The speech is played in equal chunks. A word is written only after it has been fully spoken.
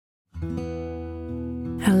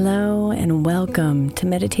Hello and welcome to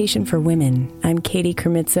Meditation for Women. I'm Katie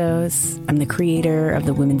Kremitzos. I'm the creator of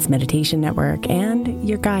the Women's Meditation Network and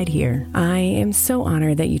your guide here. I am so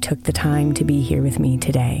honored that you took the time to be here with me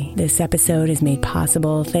today. This episode is made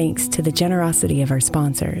possible thanks to the generosity of our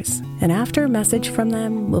sponsors. And after a message from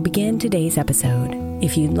them, we'll begin today's episode.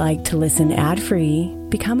 If you'd like to listen ad-free,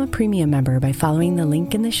 become a premium member by following the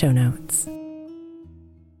link in the show notes.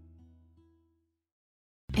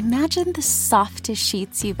 Imagine the softest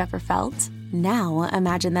sheets you've ever felt. Now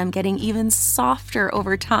imagine them getting even softer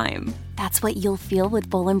over time. That's what you'll feel with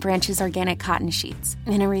Boll & Branch's organic cotton sheets.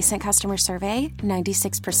 In a recent customer survey,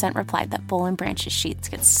 96% replied that Boll & Branch's sheets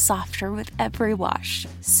get softer with every wash.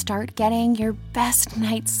 Start getting your best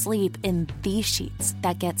night's sleep in these sheets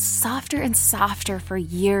that get softer and softer for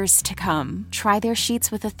years to come. Try their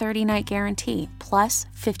sheets with a 30-night guarantee, plus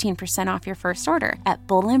 15% off your first order at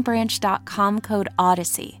bollandbranch.com code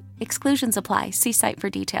Odyssey. Exclusions apply. See site for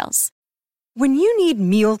details. When you need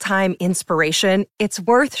mealtime inspiration, it's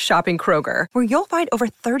worth shopping Kroger, where you'll find over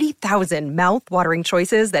 30,000 mouth-watering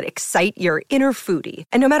choices that excite your inner foodie.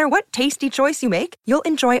 And no matter what tasty choice you make, you'll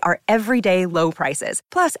enjoy our everyday low prices,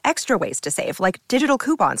 plus extra ways to save, like digital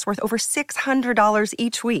coupons worth over $600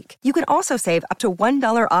 each week. You can also save up to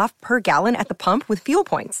 $1 off per gallon at the pump with fuel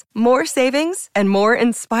points. More savings and more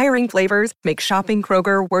inspiring flavors make shopping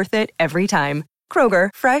Kroger worth it every time. Kroger,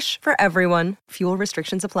 fresh for everyone. Fuel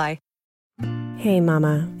restrictions apply. Hey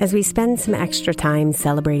Mama, as we spend some extra time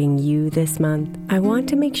celebrating you this month, I want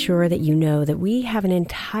to make sure that you know that we have an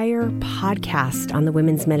entire podcast on the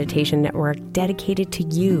Women's Meditation Network dedicated to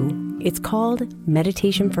you. It's called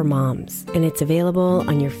Meditation for Moms, and it's available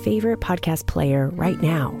on your favorite podcast player right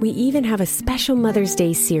now. We even have a special Mother's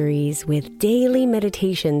Day series with daily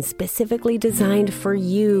meditations specifically designed for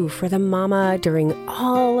you, for the mama, during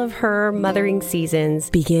all of her mothering seasons,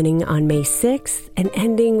 beginning on May 6th and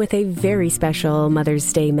ending with a very special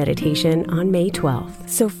Mother's Day meditation on May 12th.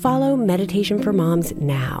 So follow Meditation for Moms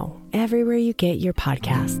now, everywhere you get your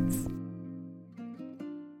podcasts.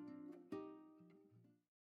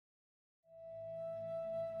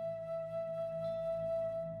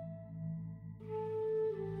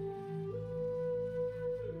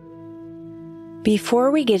 Before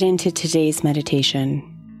we get into today's meditation,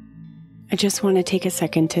 I just want to take a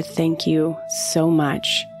second to thank you so much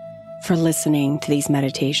for listening to these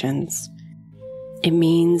meditations. It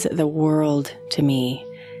means the world to me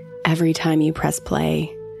every time you press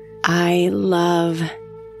play. I love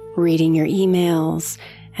reading your emails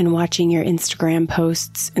and watching your Instagram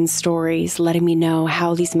posts and stories, letting me know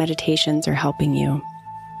how these meditations are helping you.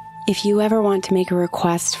 If you ever want to make a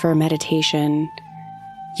request for a meditation,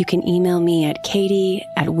 you can email me at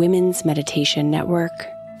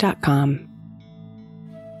katie@womensmeditationnetwork.com.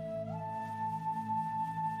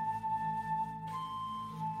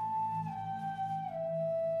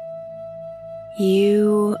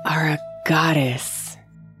 You are a goddess,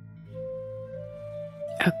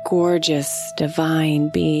 a gorgeous, divine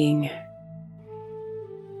being,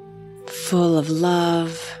 full of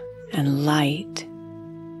love and light.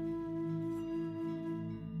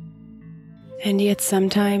 And yet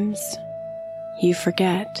sometimes you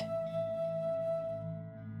forget.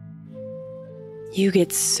 You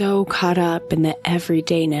get so caught up in the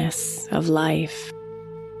everydayness of life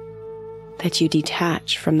that you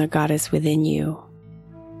detach from the goddess within you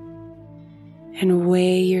and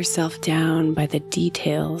weigh yourself down by the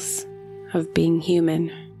details of being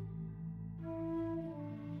human.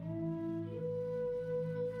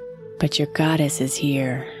 But your goddess is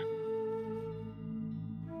here,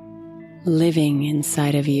 living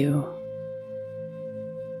inside of you,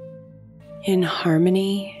 in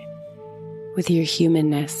harmony with your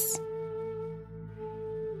humanness.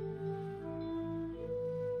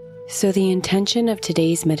 So the intention of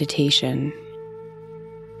today's meditation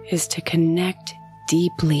is to connect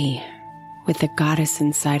deeply with the goddess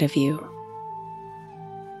inside of you,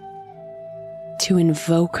 to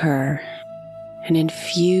invoke her and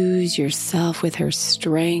infuse yourself with her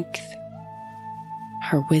strength,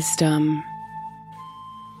 her wisdom,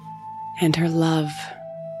 and her love.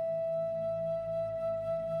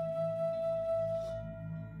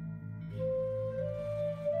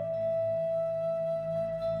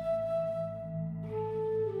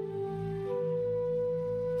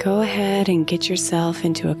 Go ahead and get yourself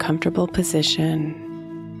into a comfortable position,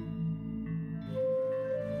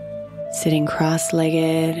 sitting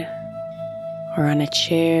cross-legged or on a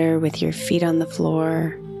chair with your feet on the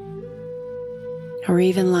floor, or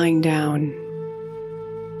even lying down.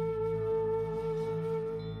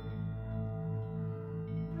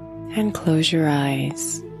 And close your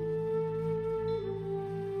eyes.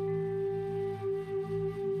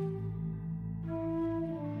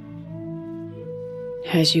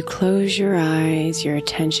 As you close your eyes, your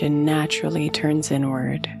attention naturally turns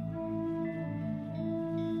inward.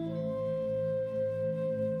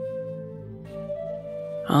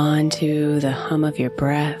 Onto the hum of your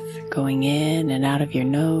breath going in and out of your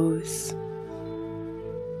nose.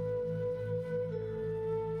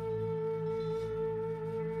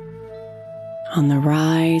 On the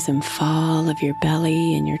rise and fall of your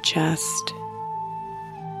belly and your chest.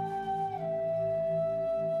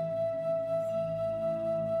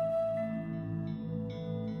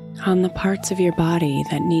 On the parts of your body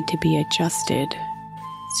that need to be adjusted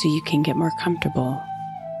so you can get more comfortable.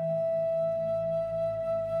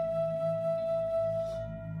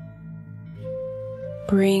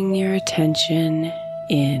 Bring your attention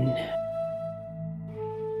in.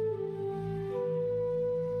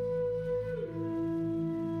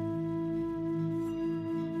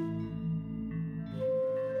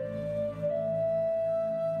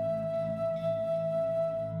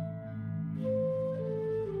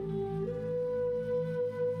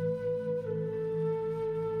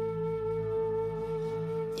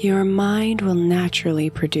 Your mind will naturally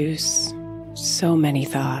produce so many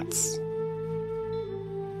thoughts.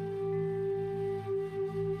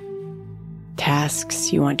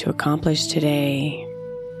 Tasks you want to accomplish today,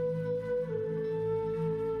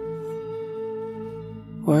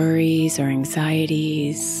 worries or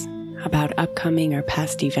anxieties about upcoming or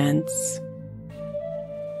past events,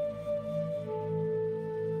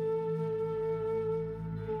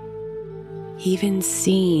 even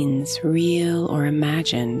scenes, real or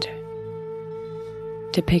imagined,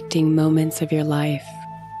 depicting moments of your life.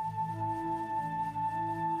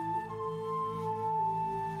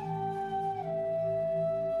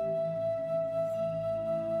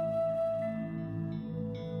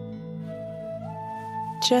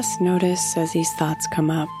 Just notice as these thoughts come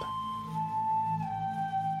up.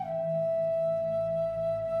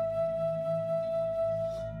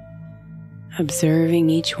 Observing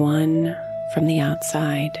each one from the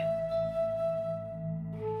outside.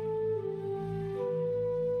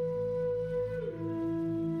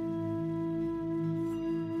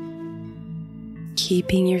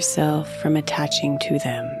 Keeping yourself from attaching to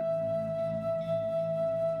them.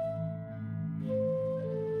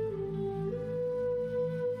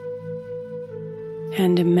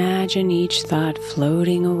 And imagine each thought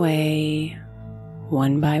floating away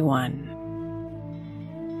one by one.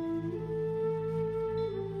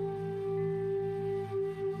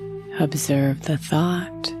 Observe the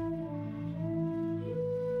thought.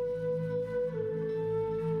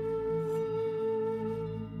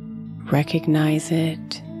 Recognize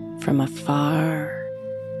it from afar.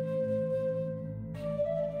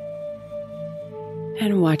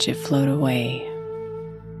 And watch it float away.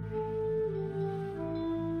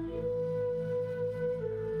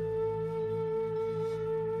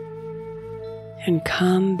 And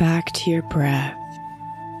come back to your breath.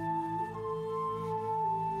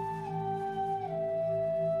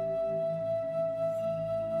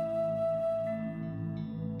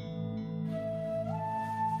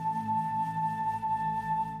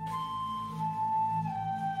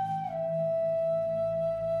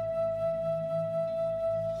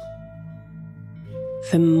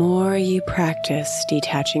 The more you practice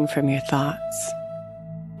detaching from your thoughts,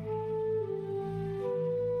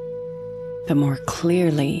 the more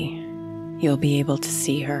clearly you'll be able to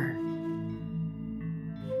see her.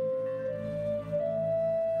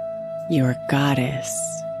 Your goddess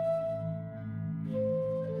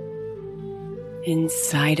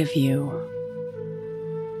inside of you,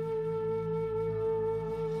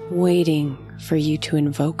 waiting for you to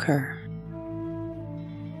invoke her.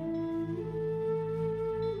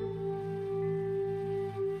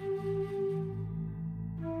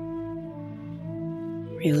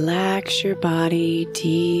 Relax your body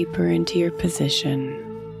deeper into your position.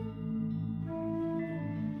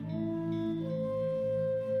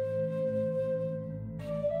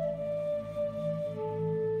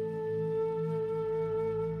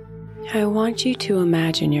 I want you to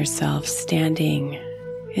imagine yourself standing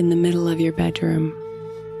in the middle of your bedroom.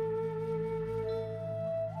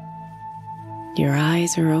 Your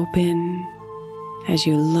eyes are open as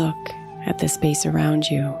you look at the space around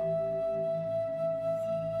you.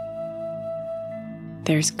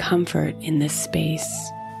 There's comfort in this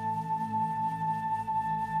space.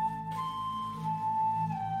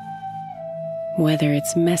 Whether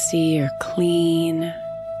it's messy or clean,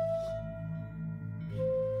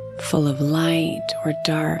 full of light or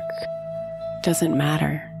dark, doesn't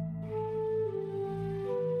matter.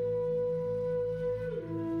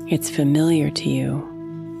 It's familiar to you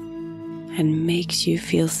and makes you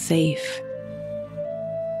feel safe.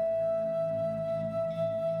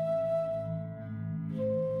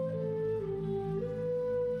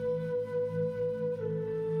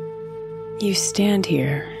 You stand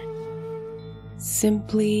here,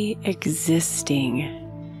 simply existing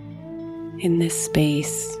in this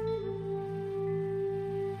space.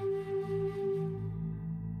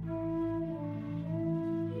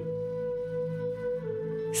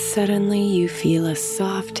 Suddenly you feel a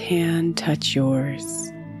soft hand touch yours.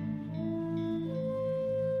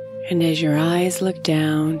 And as your eyes look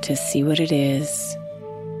down to see what it is,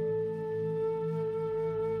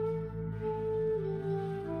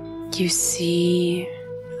 you see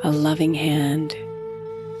a loving hand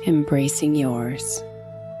embracing yours.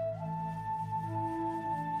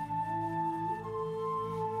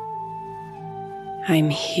 "I'm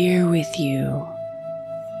here with you,"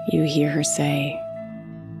 you hear her say.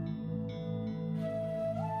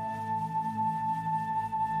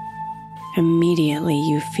 Immediately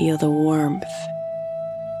you feel the warmth,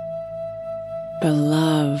 the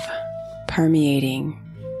love permeating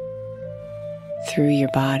through your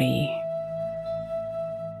body.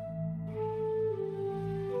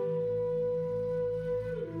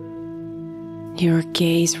 Your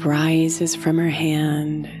gaze rises from her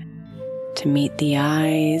hand to meet the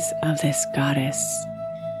eyes of this goddess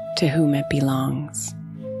to whom it belongs.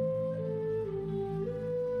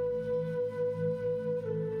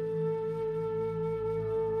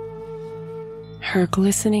 Her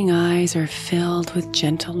glistening eyes are filled with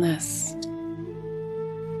gentleness,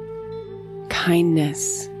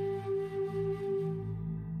 kindness,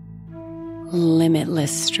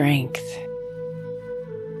 limitless strength,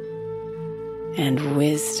 and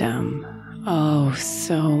wisdom. Oh,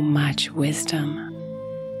 so much wisdom.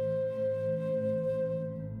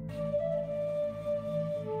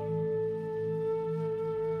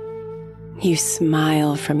 You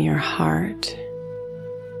smile from your heart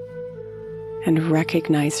and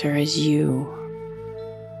recognize her as you,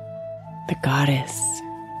 the goddess,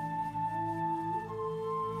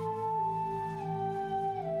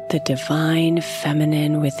 the divine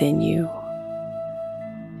feminine within you.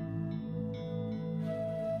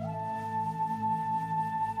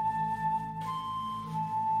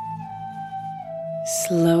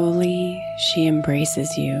 Slowly, she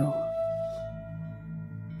embraces you.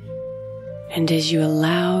 And as you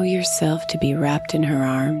allow yourself to be wrapped in her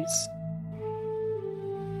arms,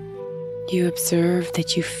 you observe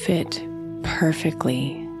that you fit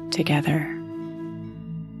perfectly together.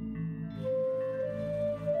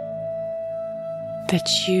 That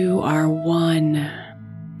you are one.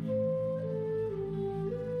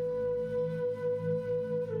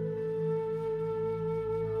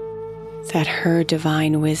 That her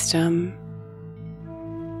divine wisdom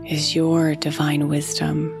is your divine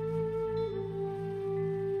wisdom.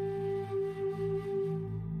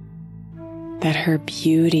 That her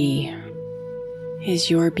beauty is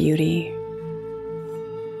your beauty.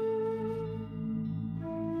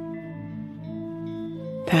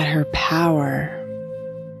 That her power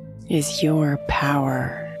is your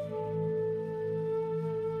power.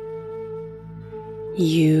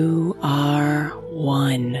 You are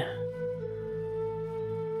one.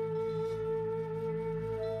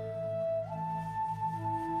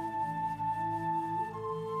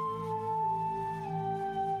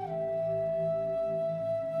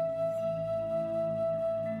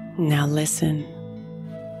 Now listen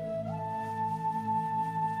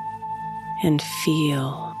and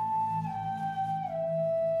feel.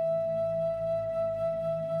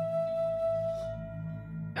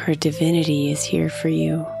 Her divinity is here for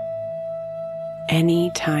you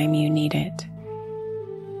anytime you need it.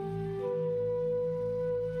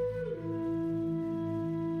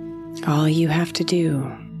 All you have to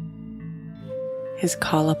do is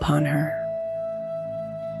call upon her.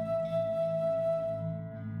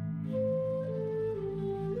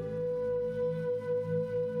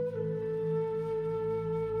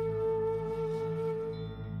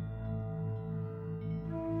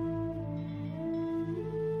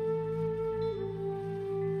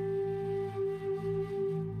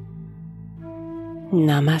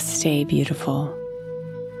 Namaste, beautiful.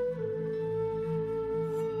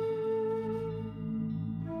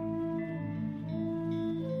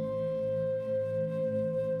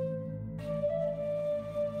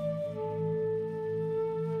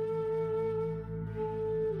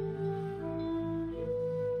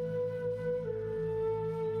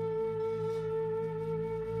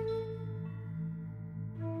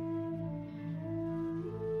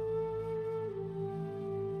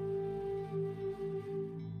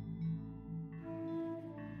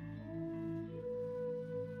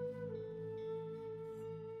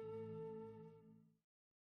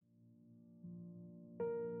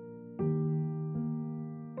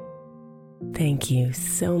 Thank you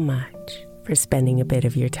so much for for spending a bit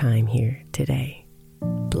of your time here today.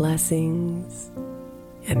 Blessings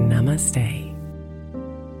and namaste.